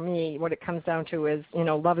believe, for me, what it comes down to is,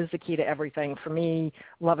 love is the key to everything. For me,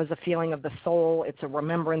 love is a feeling of the soul. It's a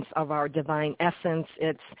remembrance of our divine essence.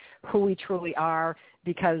 It's who we truly are,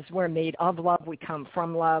 because we're made of love. We come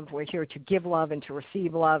from love. We're here to give love and to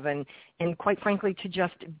receive love and quite frankly, to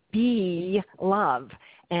just be love.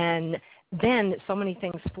 And then so many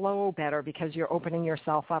things flow better because you're opening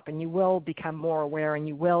yourself up, and you will become more aware, and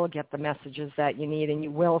you will get the messages that you need, and you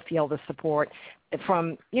will feel the support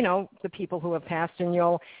from, the people who have passed, and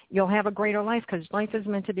you'll have a greater life, because life is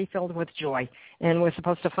meant to be filled with joy, and we're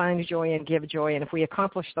supposed to find joy and give joy. And if we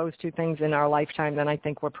accomplish those two things in our lifetime, then I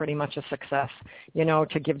think we're pretty much a success,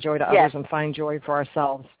 to give joy to others and find joy for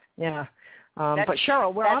ourselves. Yeah. But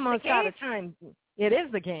Sheryl, we're almost out of time. It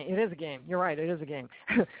is the game. It is a game. You're right. It is a game.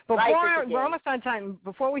 We're almost on time.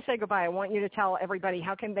 Before we say goodbye, I want you to tell everybody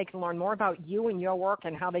how they can learn more about you and your work,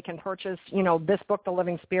 and how they can purchase, this book, The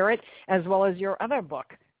Living Spirit, as well as your other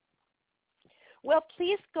book. Well,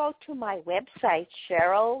 please go to my website,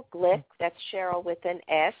 Sheryl Glick, that's Sheryl with an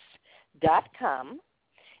S.com.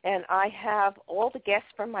 And I have all the guests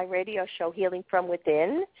from my radio show, Healing from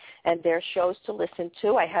Within, and their shows to listen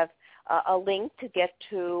to. I have a link to get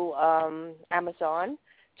to Amazon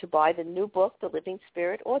to buy the new book, The Living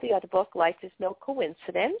Spirit, or the other book, Life is No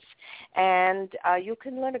Coincidence. And you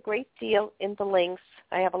can learn a great deal in the links.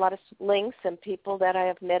 I have a lot of links and people that I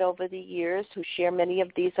have met over the years who share many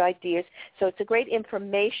of these ideas. So it's a great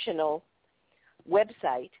informational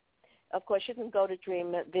website. Of course, you can go to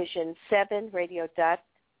dreamvision7radio.com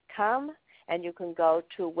webtalkradio.com, and you can go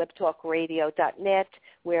to webtalkradio.net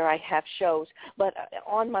where I have shows. But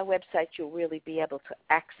on my website, you'll really be able to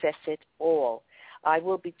access it all. I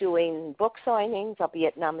will be doing book signings. I'll be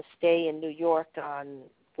at Namaste in New York on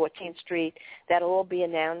 14th Street. That'll all be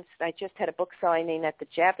announced. I just had a book signing at the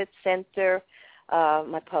Javits Center.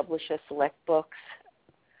 My publisher, Select Books,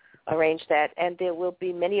 arranged that. And there will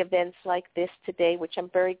be many events like this today, which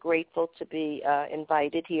I'm very grateful to be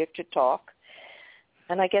invited here to talk.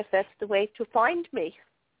 And I guess that's the way to find me.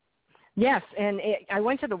 Yes, and I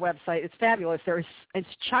went to the website. It's fabulous. It's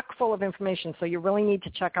chock full of information, so you really need to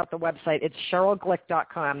check out the website. It's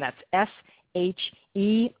SherylGlick.com. That's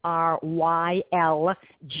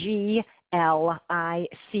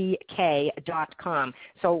SherylGlick.com.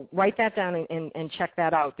 So write that down and check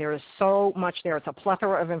that out. There is so much there. It's a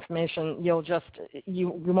plethora of information. You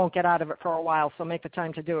won't get out of it for a while, so make the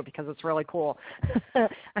time to do it because it's really cool. I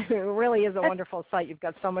mean, it really is a wonderful site. You've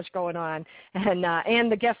got so much going on. And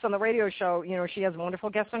the guests on the radio show, she has wonderful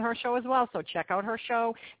guests on her show as well, so check out her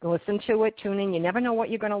show, listen to it, tune in. You never know what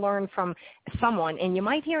you're going to learn from someone, and you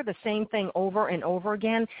might hear the same thing over and over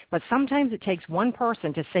again, but sometimes it takes one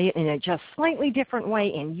person to say it in a just slightly different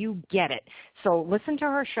way, and you get it. So listen to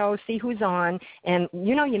her show, see who's on, and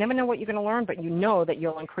you never know what you're going to learn, but you know that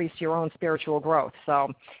you'll increase your own spiritual growth.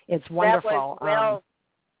 So it's wonderful. That was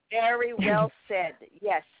very well said.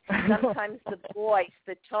 Yes. Sometimes the voice,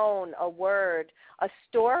 the tone, a word, a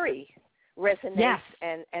story resonates yes.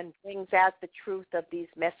 and brings out the truth of these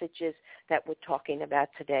messages that we're talking about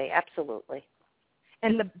today. Absolutely.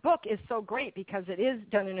 And the book is so great because it is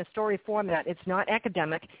done in a story format. It's not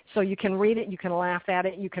academic, so you can read it, you can laugh at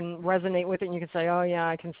it, you can resonate with it, and you can say, oh, yeah,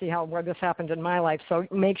 I can see where this happened in my life. So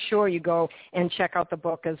make sure you go and check out the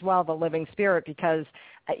book as well, The Living Spirit, because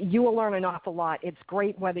you will learn an awful lot. It's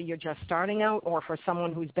great whether you're just starting out or for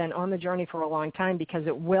someone who's been on the journey for a long time, because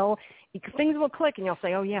things will click and you'll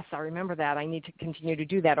say, oh, yes, I remember that. I need to continue to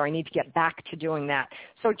do that, or I need to get back to doing that.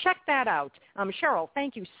 So check that out. Cheryl,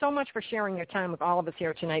 thank you so much for sharing your time with all of us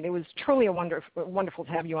here tonight. It was truly wonderful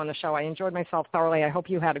to have you on the show. I enjoyed myself thoroughly. I hope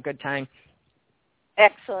you had a good time.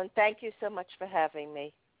 Excellent. Thank you so much for having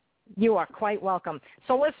me. You are quite welcome.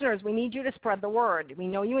 So listeners, we need you to spread the word. We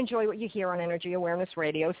know you enjoy what you hear on Energy Awareness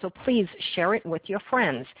Radio, so please share it with your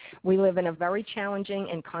friends. We live in a very challenging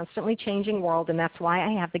and constantly changing world, and that's why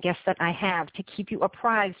I have the guests that I have, to keep you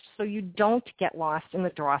apprised so you don't get lost in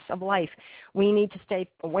the dross of life. We need to stay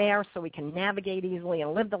aware so we can navigate easily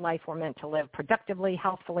and live the life we're meant to live productively,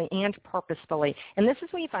 healthfully, and purposefully. And this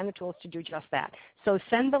is where you find the tools to do just that. So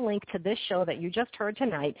send the link to this show that you just heard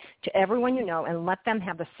tonight to everyone you know and let them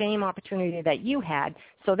have the same opportunity that you had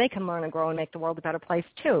so they can learn and grow and make the world a better place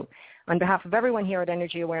too. On behalf of everyone here at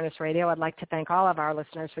Energy Awareness Radio, I'd like to thank all of our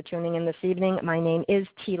listeners for tuning in this evening. My name is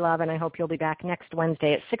T. Love, and I hope you'll be back next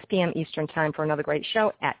Wednesday at 6 p.m. Eastern Time for another great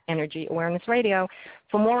show at Energy Awareness Radio.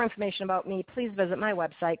 For more information about me, please visit my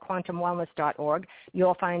website, quantumwellness.org.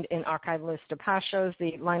 You'll find an archive list of past shows,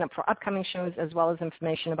 the lineup for upcoming shows, as well as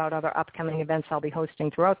information about other upcoming events I'll be hosting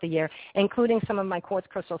throughout the year, including some of my Quartz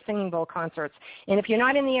Crystal Singing Bowl concerts. And if you're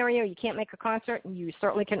not in the area or you can't make a concert, you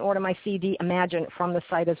certainly can order my CD, Imagine, from the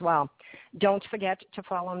site as well. Don't forget to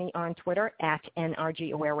follow me on Twitter at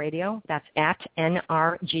NRG Aware Radio. That's at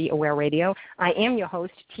NRG Aware Radio. I am your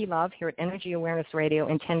host, T. Love, here at Energy Awareness Radio,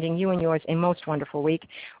 intending you and yours a most wonderful week.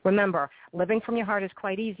 Remember, living from your heart is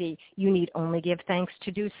quite easy. You need only give thanks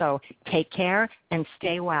to do so. Take care and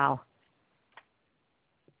stay well.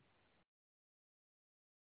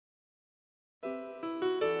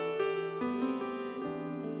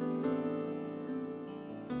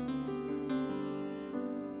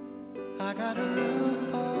 I got a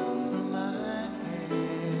roof over my head.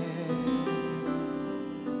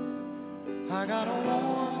 I got a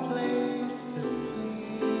warm place to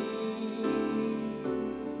sleep.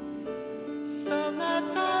 Some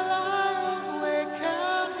nights I lie awake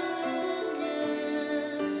counting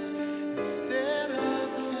years instead of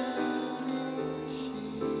counting sheep.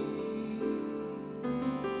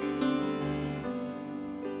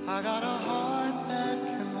 I got a heart that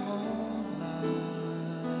can hold love.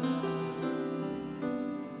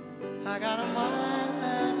 I got a mind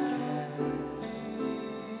that can think.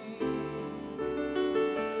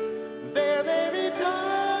 There may be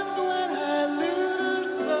times when I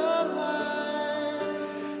lose the light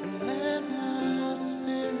and let my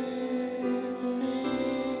spirit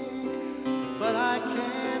sink, but I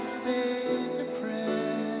can't stay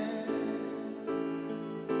depressed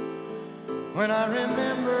when I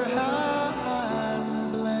remember how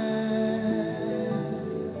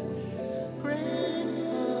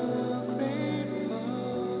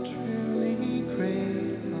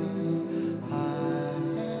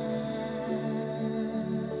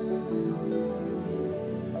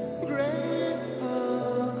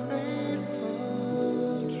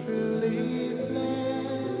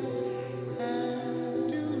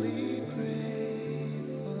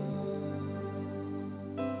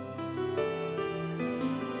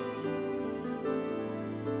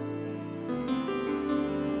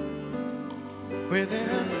within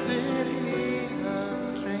a city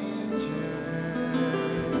of strangers.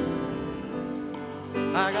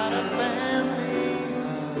 I got a family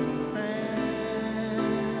of friends.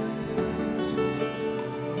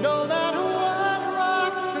 Know that what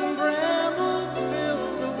rocks and brambles fill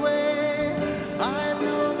the way, I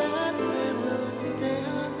know that they will stay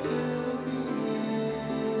until the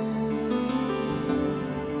end.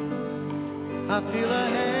 I feel a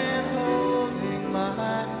hand holding my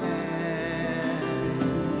hand.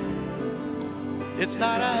 It's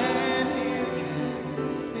not a hand you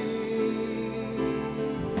can see,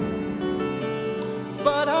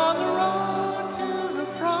 but on the road to the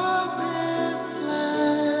promised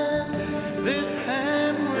land, this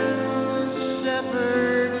hand will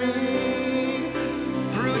shepherd me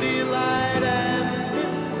through delight and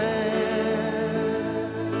despair,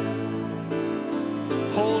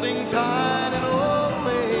 holding tight and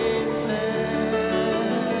always there.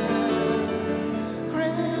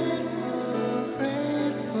 Grateful,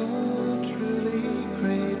 grateful, truly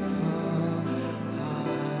grateful I am.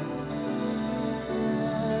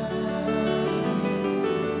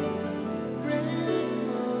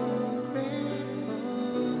 Grateful,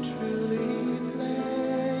 grateful, truly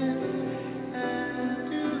blessed and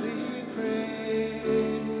duly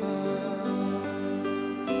grateful.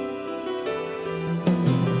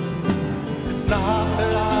 It's not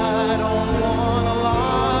that I don't want a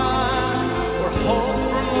lot, or hope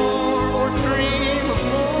for more, or dream of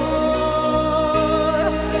more,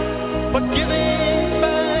 but giving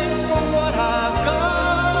thanks for what I've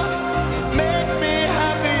got makes me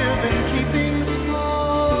happier than keeping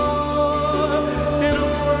score. In a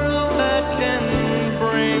world that can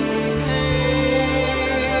bring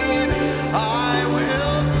pain, I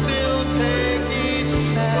will still take each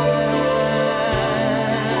chance.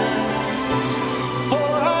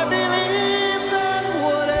 For I believe that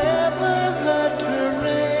whatever the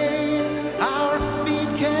terrain, our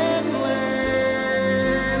feet can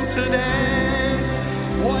learn to dance.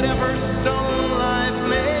 Whatever stone life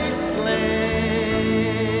may sling,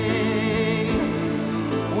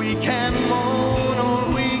 we can moan or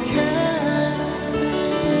we can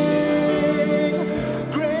sing.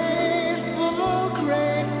 Grateful,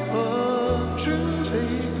 grateful,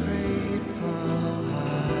 truly grateful I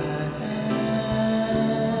am.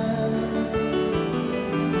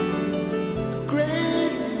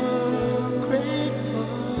 Grateful,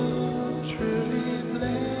 grateful, truly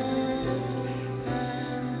blessed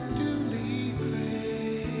and duly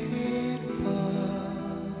grateful.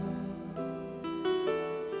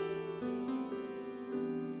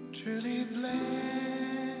 Truly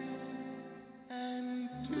blessed and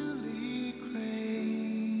duly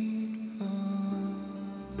grateful.